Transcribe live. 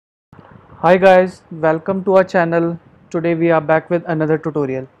Hi guys, welcome to our channel. Today we are back with another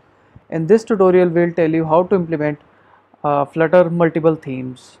tutorial. In this tutorial we'll tell you how to implement Flutter multiple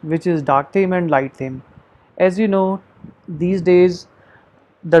themes, which is dark theme and light theme. As you know, these days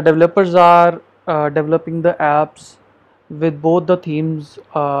the developers are developing the apps with both the themes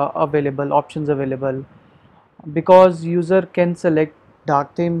options available, because user can select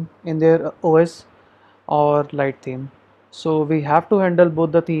dark theme in their OS or light theme. So we have to handle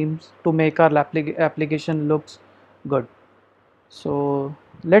both the themes to make our application looks good. So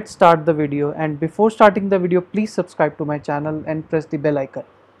let's start the video, and before starting the video please subscribe to my channel and press the bell icon.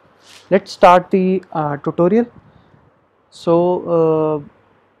 Let's start the tutorial. So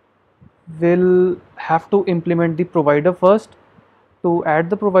we'll have to implement the provider first. To add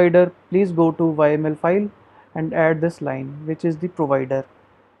the provider, please go to YML file and add this line, which is the provider.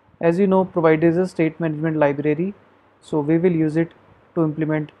 As you know, provider is a state management library, so we will use it to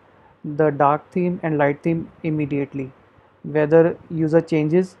implement the dark theme and light theme immediately. Whether user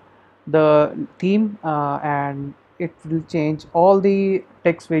changes the theme and it will change all the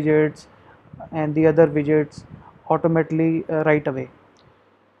text widgets and the other widgets automatically right away.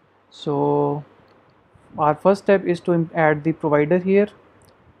 So our first step is to add the provider here,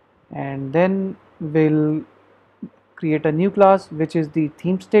 and then we'll create a new class which is the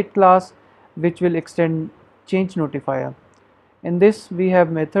theme state class, which will extend change notifier. In this we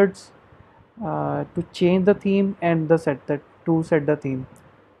have methods to change the theme and to set the theme.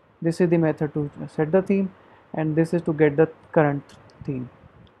 This is the method to set the theme, and this is to get the current theme.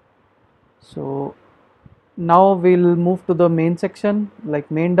 So now we'll move to the main section, like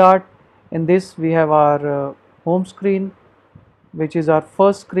main dart. In this we have our home screen, which is our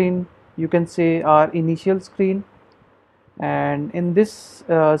first screen, you can say our initial screen. And in this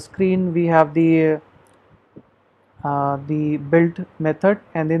screen we have the build method,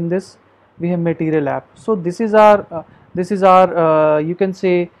 and in this we have material app. So this is our you can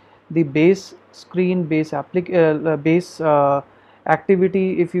say the base screen, base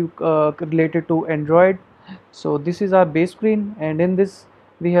activity if you related to Android. So this is our base screen, and in this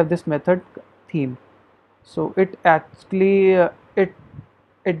we have this method theme. So it actually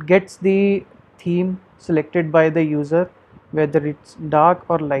it gets the theme selected by the user, whether it's dark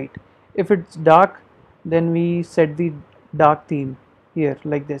or light. If it's dark, then we set the dark theme here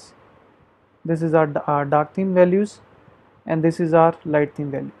like this. This is our dark theme values, and this is our light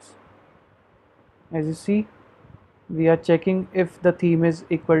theme values. As you see, we are checking if the theme is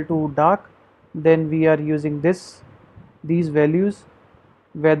equal to dark, then we are using these values,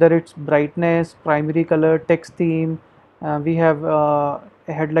 whether it's brightness, primary color, text theme. We have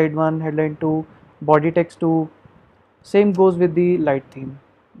headline 1, headline 2, body text 2. Same goes with the light theme,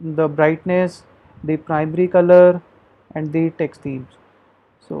 the brightness, the primary color, and the text themes.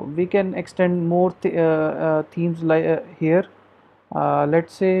 So we can extend more themes like here.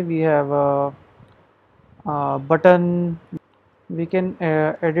 Let's say we have a button. We can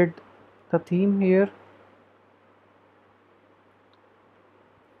edit the theme here.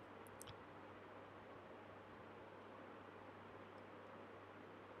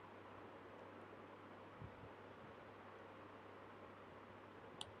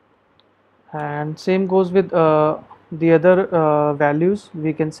 And same goes with the other values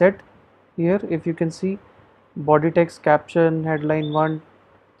we can set here. If you can see, body text, caption, headline 1,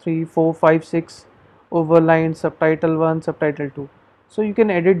 3, 4, 5, 6, overline, subtitle 1, subtitle 2. So you can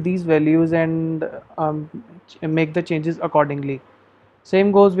edit these values and make the changes accordingly.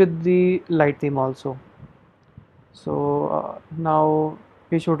 Same goes with the light theme also. So now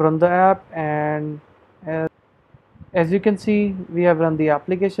we should run the app, and as you can see, we have run the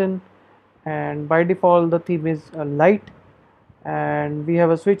application, and by default the theme is light, and we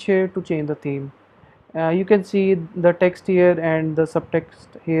have a switch here to change the theme. You can see the text here and the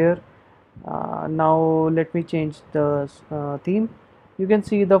subtext here. Now let me change the theme. You can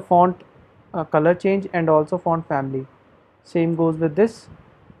see the font color change and also font family. Same goes with this.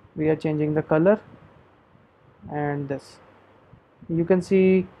 We are changing the color, and this. You can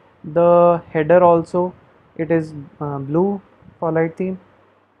see the header also, it is blue for light theme,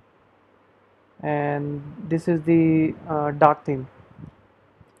 and this is the dark theme.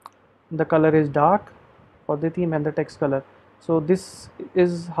 The color is dark for the theme and the text color. So this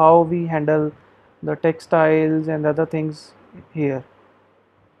is how we handle the text styles and other things here.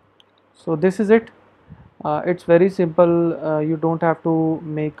 So this is it. It's very simple. You don't have to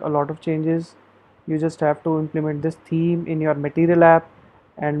make a lot of changes. You just have to implement this theme in your material app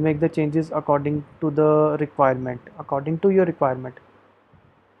and make the changes according to the requirement, according to your requirement.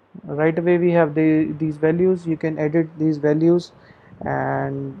 Right away we have these values. You can edit these values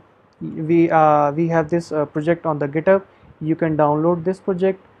and we have this project on the GitHub. You can download this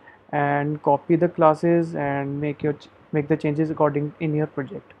project and copy the classes and make the changes according in your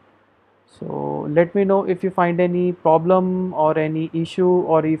project. So let me know if you find any problem or any issue,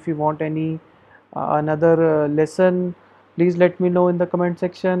 or if you want any another lesson. Please let me know in the comment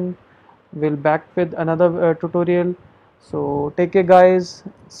section. We'll back with another tutorial. So take care guys,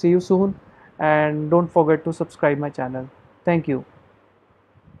 see you soon, and don't forget to subscribe my channel. Thank you.